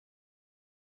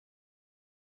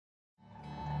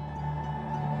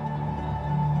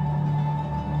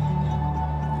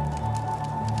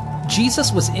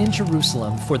Jesus was in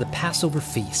Jerusalem for the Passover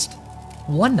feast.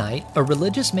 One night, a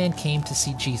religious man came to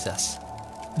see Jesus.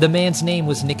 The man's name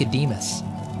was Nicodemus.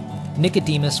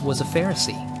 Nicodemus was a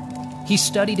Pharisee. He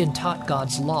studied and taught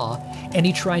God's law, and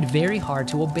he tried very hard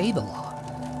to obey the law.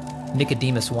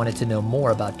 Nicodemus wanted to know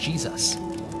more about Jesus.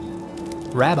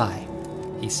 "Rabbi,"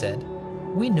 he said,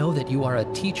 "we know that you are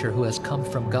a teacher who has come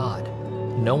from God.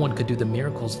 No one could do the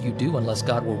miracles you do unless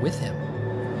God were with him."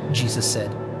 Jesus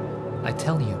said, "I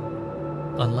tell you,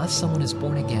 unless someone is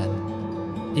born again,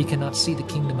 he cannot see the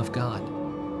kingdom of God."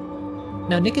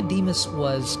 Now Nicodemus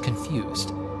was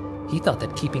confused. He thought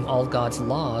that keeping all God's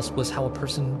laws was how a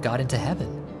person got into heaven.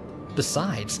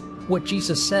 Besides, what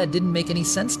Jesus said didn't make any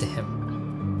sense to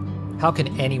him. "How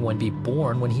can anyone be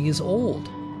born when he is old?"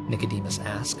 Nicodemus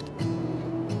asked.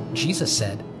 Jesus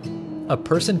said, "A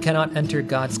person cannot enter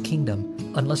God's kingdom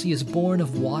unless he is born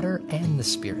of water and the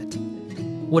Spirit.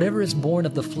 Whatever is born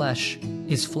of the flesh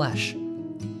is flesh,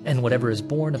 and whatever is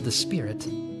born of the Spirit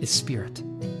is spirit."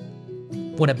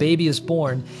 When a baby is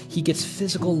born, he gets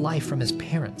physical life from his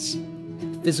parents.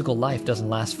 Physical life doesn't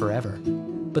last forever,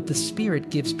 but the Spirit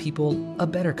gives people a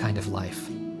better kind of life,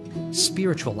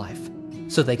 spiritual life,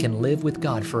 so they can live with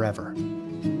God forever.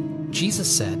 Jesus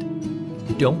said,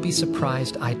 "Don't be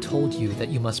surprised I told you that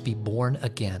you must be born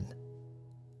again."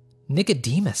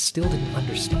 Nicodemus still didn't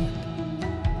understand.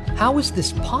 "How is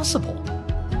this possible?"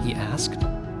 he asked.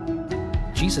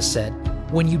 Jesus said,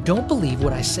 "When you don't believe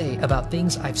what I say about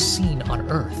things I've seen on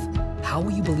earth, how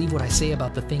will you believe what I say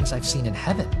about the things I've seen in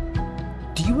heaven?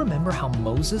 Do you remember how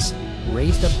Moses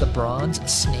raised up the bronze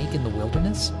snake in the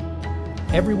wilderness?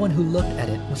 Everyone who looked at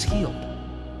it was healed.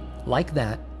 Like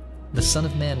that, the Son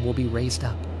of Man will be raised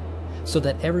up, so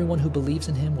that everyone who believes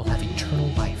in him will have eternal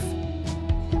life."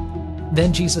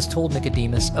 Then Jesus told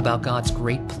Nicodemus about God's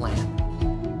great plan.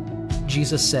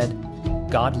 Jesus said,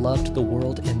 "God loved the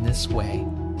world in this way.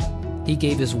 He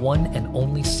gave his one and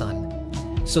only Son,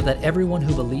 so that everyone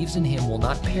who believes in him will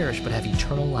not perish but have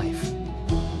eternal life.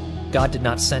 God did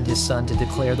not send his Son to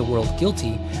declare the world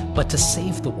guilty, but to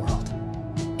save the world.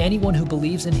 Anyone who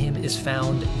believes in him is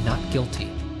found not guilty,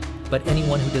 but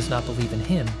anyone who does not believe in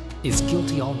him is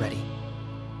guilty already."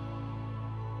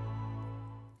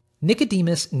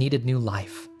 Nicodemus needed new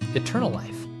life, eternal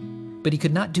life, but he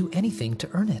could not do anything to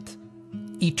earn it.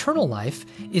 Eternal life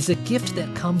is a gift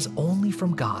that comes only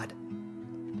from God.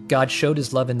 God showed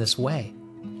his love in this way.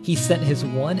 He sent his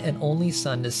one and only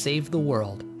Son to save the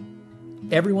world.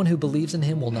 Everyone who believes in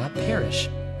him will not perish,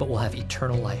 but will have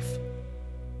eternal life.